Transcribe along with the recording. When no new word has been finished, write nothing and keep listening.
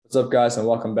What's up, guys, and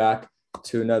welcome back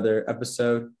to another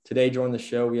episode. Today, joining the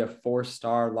show, we have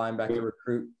four-star linebacker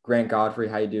recruit Grant Godfrey.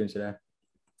 How you doing today?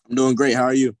 I'm doing great. How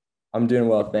are you? I'm doing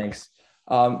well, thanks.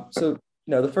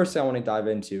 The first thing I want to dive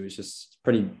into is just a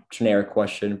pretty generic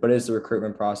question, but is the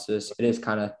recruitment process. It is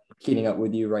kind of heating up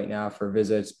with you right now for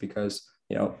visits because,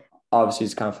 obviously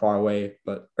it's kind of far away,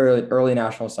 but early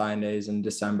national sign days in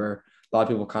December, a lot of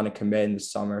people kind of commit in the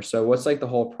summer. So what's like the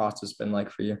whole process been like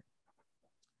for you?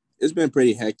 It's been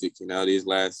pretty hectic, these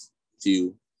last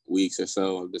few weeks or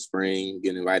so of the spring,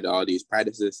 getting invited to all these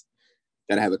practices.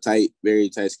 Got to have a very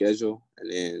tight schedule.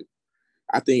 And then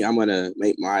I think I'm going to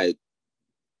make my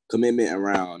commitment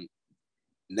around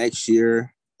next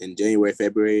year in January,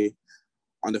 February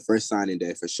on the first signing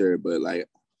day for sure. But I'm going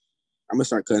to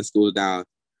start cutting schools down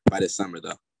by this summer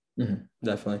though.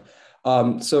 Definitely.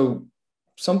 So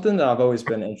something that I've always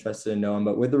been interested in knowing,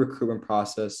 but with the recruitment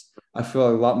process, I feel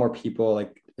like a lot more people,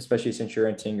 like especially since you're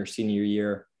entering your senior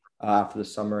year after the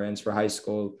summer ends for high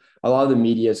school, a lot of the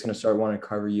media is going to start wanting to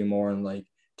cover you more and like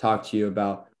talk to you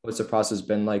about what's the process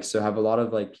been like. So have a lot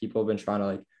of like people been trying to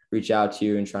like reach out to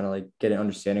you and trying to like get an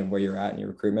understanding of where you're at in your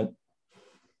recruitment?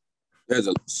 There's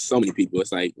so many people.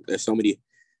 It's like there's so many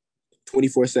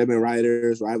 24/7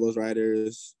 writers, Rivals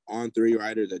writers, On3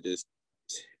 writers that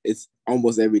it's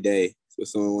almost every day for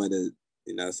someone to,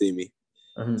 see me.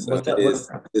 So What's that?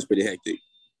 it's pretty hectic.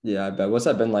 Yeah, I bet. What's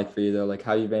that been like for you though? Like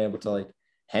how you've been able to like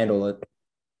handle it?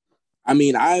 I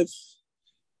mean, I've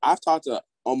talked to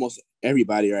almost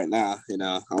everybody right now,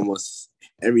 almost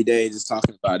every day just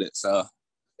talking about it. So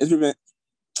it's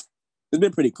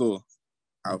been pretty cool.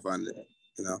 How fun it.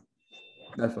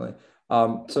 Definitely.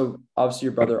 So obviously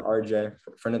your brother RJ,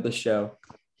 friend of the show,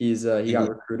 he got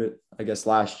recruited, I guess,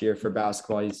 last year for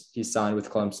basketball. He's signed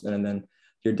with Clemson, and then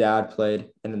your dad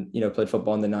played and played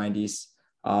football in the 90s,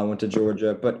 went to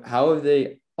Georgia. But how have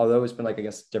they, although it's been like I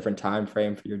guess different time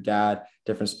frame for your dad,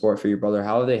 different sport for your brother,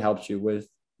 how have they helped you with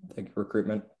like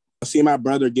recruitment? Seeing my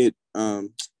brother get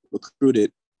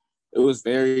recruited, it was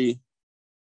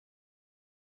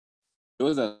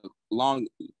a long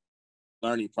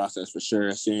learning process for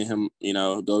sure. Seeing him,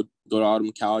 go to all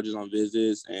them colleges on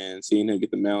visits and seeing him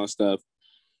get the mail and stuff.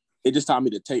 It just taught me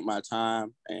to take my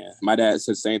time. And my dad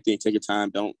said the same thing: take your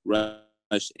time, don't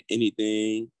rush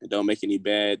anything, and don't make any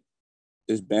bad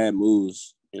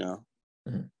moves.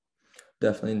 Mhm.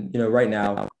 Definitely. Right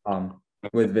now,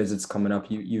 with visits coming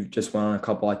up, you just went on a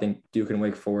couple. I think Duke and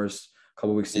Wake Forest a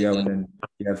couple weeks ago, and then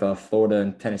you have Florida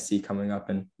and Tennessee coming up,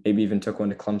 and maybe even took one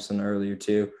to Clemson earlier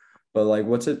too. But like,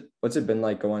 what's it been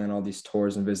like going on all these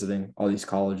tours and visiting all these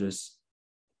colleges?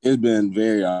 It's been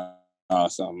very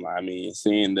awesome. I mean,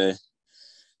 seeing the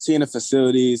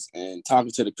facilities and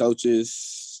talking to the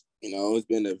coaches, it's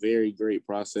been a very great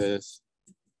process.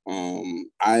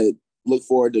 I look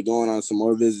forward to going on some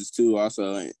more visits too,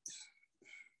 also in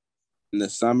the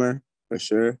summer for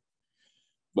sure.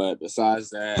 But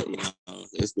besides that,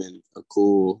 it's been a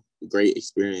cool, great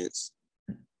experience.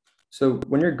 So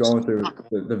when you're going through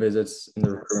the visits in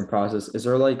the recruitment process, is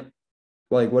there like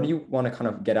what do you want to kind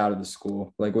of get out of the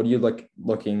school? Like what are you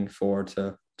looking for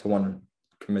to want to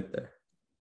commit there?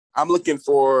 I'm looking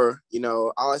for,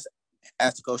 I always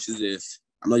ask the coaches this.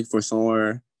 I'm looking for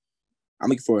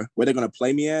where they're going to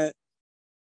play me at,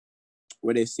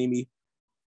 where they see me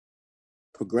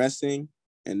progressing.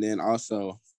 And then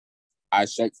also I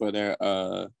check for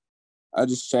I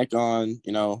just check on,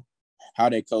 how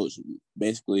they coach.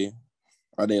 Basically,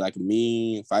 are they like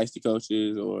mean, feisty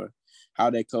coaches, or how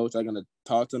they coach are going to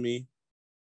talk to me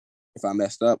if I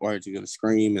messed up, or are they going to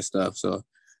scream and stuff. So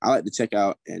I like to check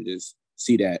out and just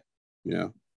see that.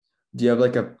 Do you have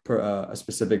like a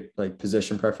specific like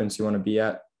position preference you want to be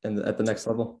at at the next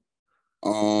level?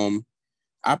 Um,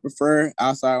 I prefer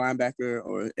outside linebacker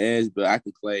or edge, but I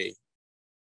can play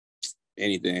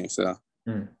anything. So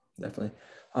Definitely.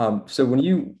 So when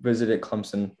you visited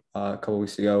Clemson a couple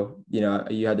weeks ago,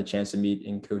 you had the chance to meet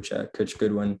in Coach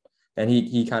Goodwin, and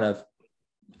he kind of,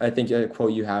 I think a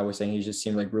quote you had was saying he just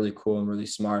seemed like really cool and really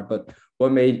smart. But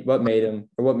what made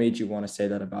you want to say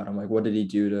that about him? Like, what did he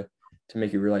do to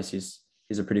make you realize he's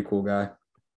a pretty cool guy?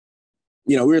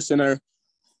 we were sitting there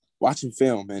watching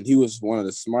film, and he was one of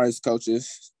the smartest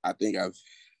coaches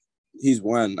he's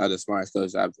one of the smartest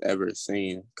coaches I've ever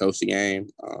seen coach the game.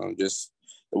 Just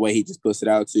the way he just puts it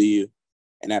out to you.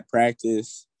 And at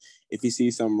practice, if he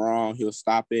sees something wrong, he'll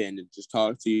stop it and just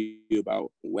talk to you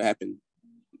about what happened,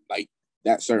 like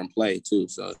that certain play too.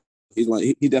 So he's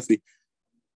definitely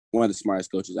one of the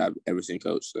smartest coaches I've ever seen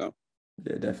coach. So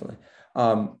Yeah, definitely.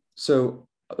 So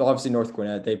obviously North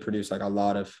Gwinnett, they produce like a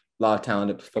lot of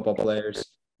talented football players.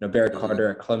 Barrett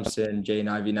Carter at Clemson, Jaden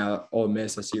Ivey now at Ole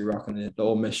Miss. I see you rocking the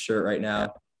Ole Miss shirt right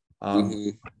now.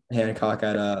 Hancock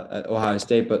at Ohio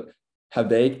State. But have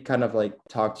they kind of like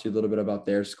talked to you a little bit about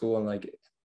their school and like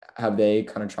have they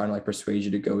kind of trying to like persuade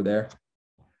you to go there?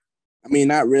 I mean,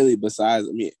 not really. Besides,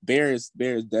 I mean, Bears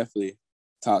definitely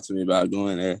talked to me about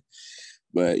going there,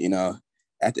 but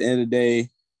at the end of the day,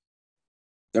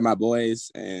 they're my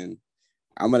boys, and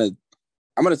I'm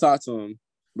gonna talk to them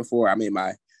before I make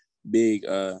my big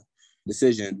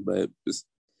decision. But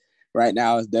right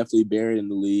now, it's definitely Barrett in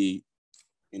the league.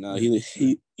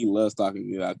 He loves talking to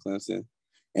me about Clemson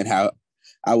and how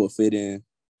I will fit in.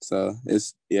 So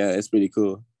it's pretty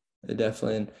cool. It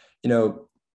definitely, and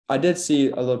I did see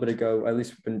a little bit ago, at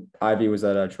least when Ivy was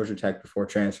at Georgia Tech before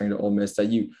transferring to Ole Miss, that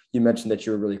you mentioned that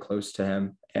you were really close to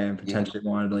him and potentially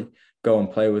wanted to like go and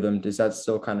play with him. Is that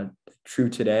still kind of true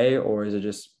today, or is it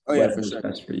just for sure.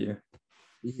 Best for you?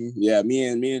 Yeah, me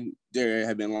and Jared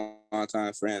have been long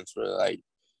time friends for like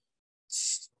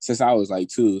since I was like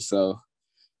 2. So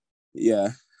yeah,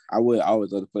 I would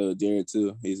always love to play with Jared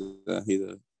too. He's a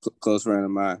close friend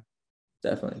of mine.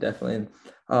 Definitely.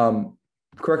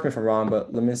 Correct me if I'm wrong,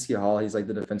 but Leminski Hall, he's like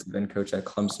the defensive end coach at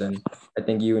Clemson. I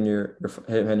think you and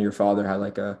him and your father had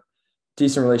like a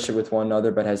decent relationship with one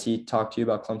another, but has he talked to you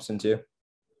about Clemson too?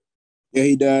 Yeah,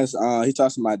 he does. He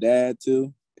talks to my dad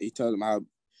too. He tells him how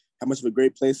much of a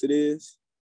great place it is.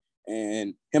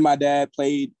 And him and my dad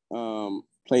played on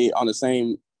the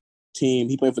same team.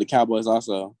 He played for the Cowboys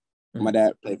also. Mm-hmm. My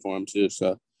dad played for him too,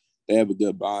 so they have a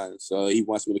good bond. So he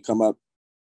wants me to come up,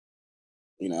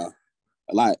 a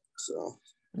lot. So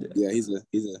yeah, he's a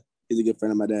good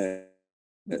friend of my dad.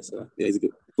 So yeah, he's a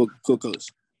good cool coach.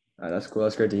 That's cool.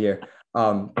 That's great to hear.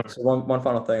 So one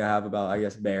final thing I have about, I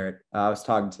guess, Barrett. I was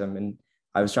talking to him and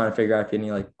I was trying to figure out if any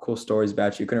like cool stories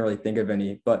about you. Couldn't really think of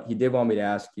any, but he did want me to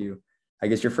ask you. I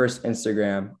guess your first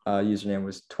Instagram username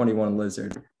was 21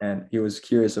 Lizard, and he was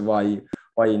curious of why you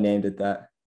named it that.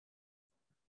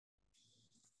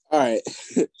 All right,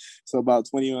 so about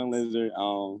 21 Lizard.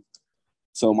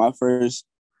 So my first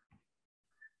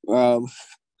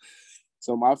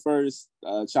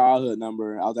childhood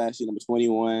number, I was actually number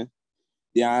 21.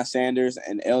 Deion Sanders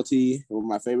and LT were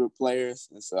my favorite players,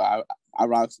 and so I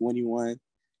rocked 21.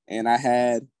 And I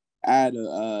had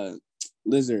a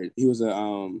lizard. He was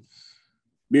a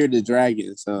bearded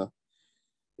dragon. So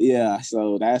yeah,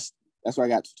 so that's where I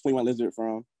got 21 Lizard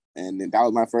from. And then that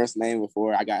was my first name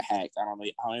before I got hacked. I don't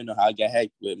even know how I got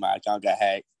hacked, but my account got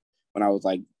hacked when I was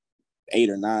like 8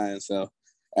 or 9. So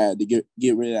I had to get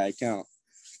rid of that account.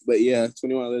 But yeah,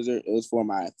 21 Lizard, it was for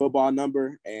my football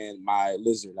number and my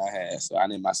lizard I had. So I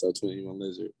named myself 21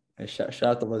 Lizard. Hey, shout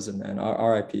out the Lizard, man.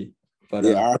 R.I.P. But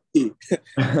yeah, R.I.P.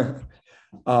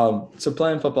 So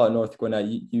playing football at North Gwinnett,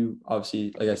 you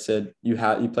obviously, like I said, you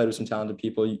played with some talented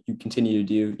people. You continue to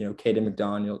do, Caden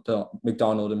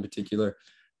McDonald in particular.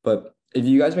 But have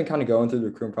you guys been kind of going through the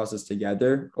recruitment process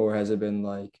together, or has it been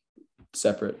like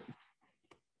separate?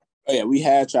 Oh yeah, we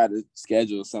had tried to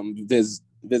schedule some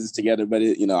visits together, but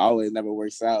it always never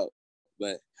works out.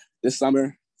 But this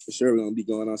summer, for sure, we're gonna be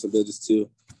going on some visits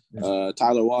too.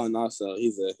 Tyler Wallen also,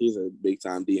 he's a big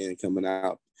time DN coming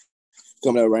out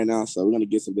right now, so we're gonna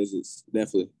get some visits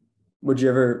definitely. Would you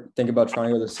ever think about trying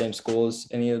to go to the same school as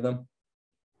any of them?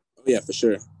 Oh, yeah, for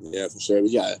sure. Yeah, for sure.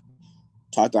 We gotta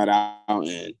talk that out,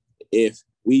 and if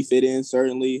we fit in,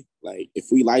 certainly, like if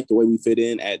we like the way we fit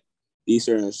in at these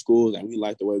certain schools and we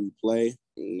like the way we play,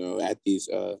 at these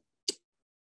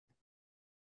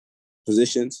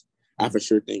positions, I for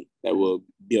sure think that we'll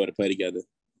be able to play together.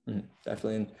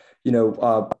 Definitely. And,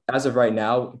 as of right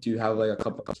now, do you have like a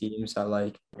couple of teams that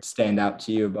like stand out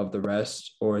to you above the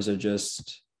rest, or is it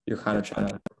just you're kind of trying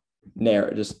to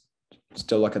narrow, just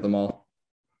still look at them all?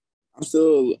 I'm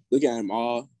still looking at them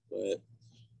all, but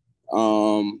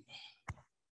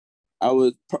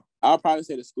I'll probably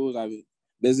say the schools I've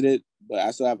visited, but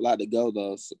I still have a lot to go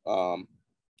though. So,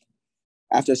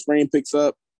 after spring picks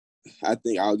up, I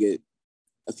think I'll get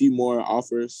a few more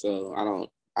offers. So I don't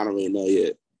really know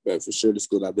yet, but for sure the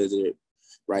schools I visited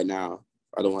right now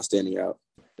are the ones standing out.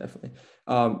 Definitely.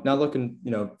 Now looking,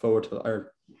 forward to,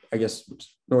 or I guess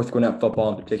North Gwinnett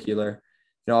football in particular.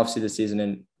 Obviously the season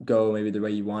didn't go maybe the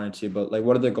way you wanted to, but like,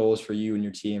 what are the goals for you and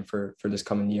your team for this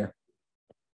coming year?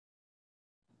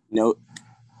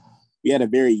 We had a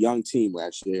very young team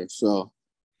last year, so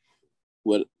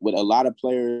with a lot of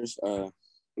players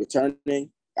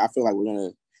returning, I feel like we're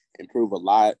gonna improve a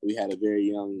lot. We had a very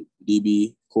young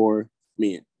DB core.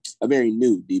 A very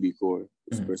new DB core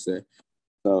per se.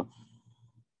 So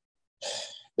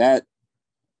that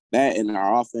in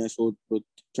our offense will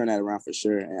turn that around for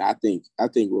sure. And I think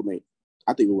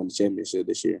I think we'll win the championship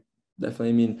this year. Definitely.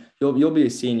 I mean, you'll be a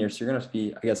senior, so you're gonna have to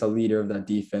be, I guess, a leader of that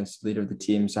defense, leader of the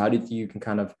team. So how do you think you can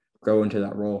kind of grow into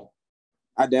that role?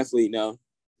 I definitely know.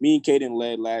 Me and Caden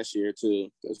led last year too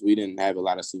because we didn't have a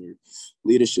lot of senior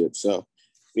leadership. So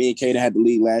me and Caden had to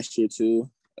lead last year too,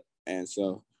 and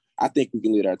so I think we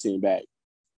can lead our team back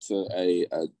to a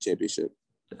championship.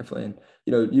 Definitely. And,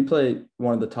 you play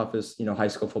one of the toughest, high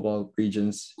school football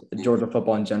regions, Georgia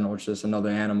football in general, which is another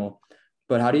animal.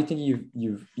 But how do you think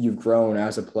you've grown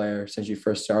as a player since you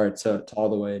first started to all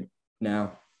the way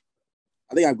now?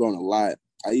 I think I've grown a lot.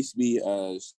 I used to be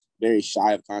very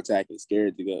shy of contact and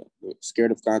scared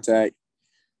of contact.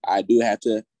 I do have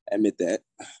to admit that.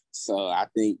 So I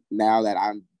think now that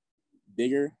I'm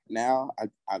bigger now,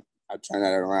 I turn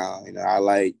that around.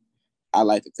 I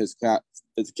like the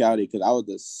physicality because I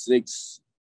was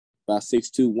about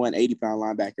 6'2", 180-pound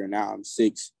linebacker. Now I'm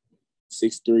 6'3",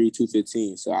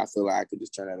 215. So I feel like I could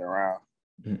just turn that around.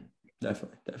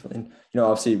 Definitely.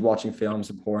 Obviously watching film is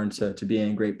important to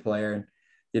being a great player.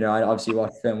 And, I obviously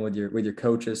watch film with your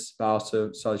coaches, but I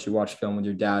also saw that you watch film with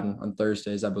your dad on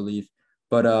Thursdays, I believe.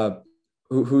 But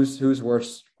who's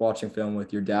worse watching film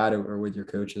with your dad or with your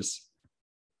coaches?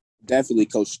 Definitely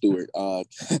Coach Stewart.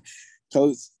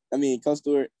 Coach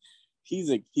Stewart, he's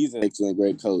an excellent,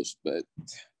 great coach. But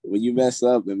when you mess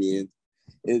up, I mean,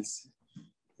 it's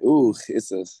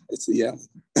yeah.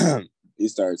 he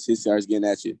starts getting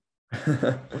at you.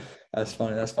 That's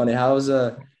funny.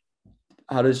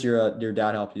 How does your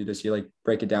dad help you? Does he like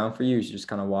break it down for you? You just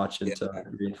kind of watch it to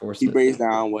reinforce it? He breaks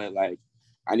down what like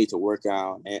I need to work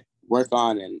on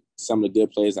and some of the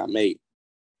good plays I make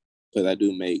because I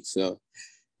do make. So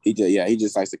he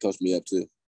just likes to coach me up too.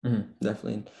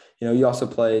 Definitely. You also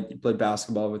played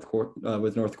basketball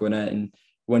with North Gwinnett and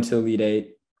went to Elite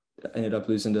Eight. Ended up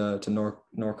losing to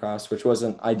Norcross, which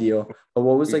wasn't ideal. But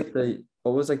what was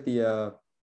the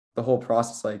whole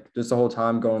process like? Just the whole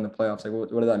time going in the playoffs? Like, what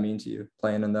did that mean to you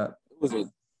playing in that?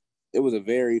 It was a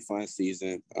very fun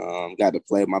season. Got to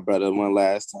play with my brother one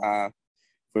last time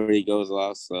before he goes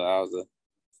off, so that was a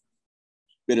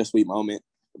bittersweet moment.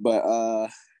 But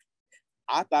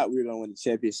I thought we were gonna win the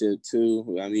championship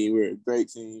too. I mean, we're a great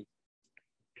team.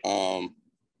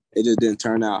 It just didn't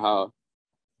turn out how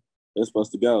it was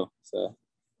supposed to go. So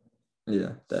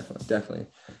yeah, definitely.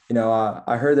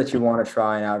 I heard that you want to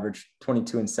try and average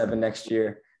 22-7 next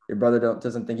year. Your brother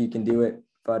doesn't think you can do it,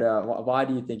 but why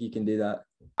do you think you can do that?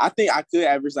 I think I could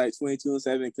average like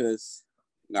 22-7 because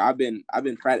I've been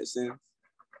practicing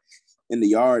in the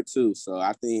yard too. So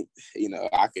I think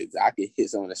I could hit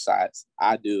some of the shots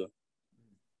I do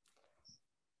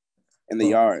in the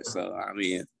yard. So I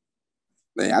mean,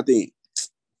 man, I think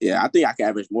I can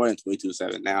average more than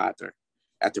 22-7 now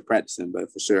after practicing,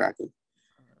 but for sure I can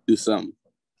do something.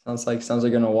 Sounds like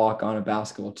you're gonna walk on a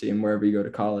basketball team wherever you go to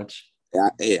college.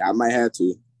 Yeah, I might have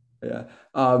to. Yeah.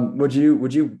 Would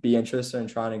you be interested in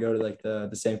trying to go to like the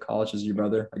same college as your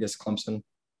brother? I guess Clemson.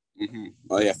 Mm-hmm.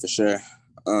 Oh yeah, for sure.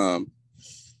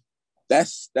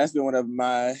 That's been one of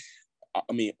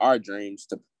our dreams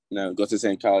to go to the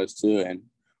same college too, and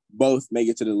both make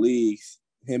it to the leagues.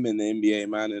 Him in the NBA,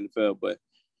 mine in the NFL. But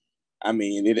I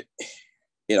mean,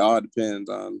 it all depends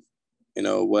on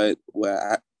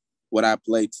what I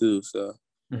play too. So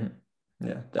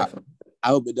yeah, definitely. I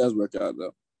hope it does work out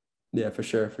though. Yeah, for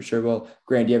sure. Well,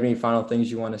 Grant, do you have any final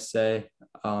things you want to say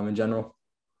in general?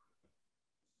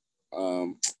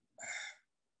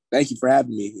 Thank you for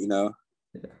having me. Yeah.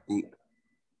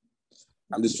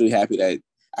 I'm just really happy that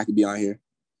I could be on here.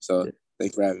 So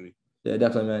thanks for having me. Yeah,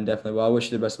 definitely, man. Definitely. Well, I wish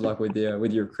you the best of luck with your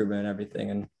recruitment and everything,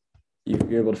 and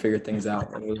you're able to figure things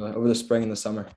out over the spring and the summer.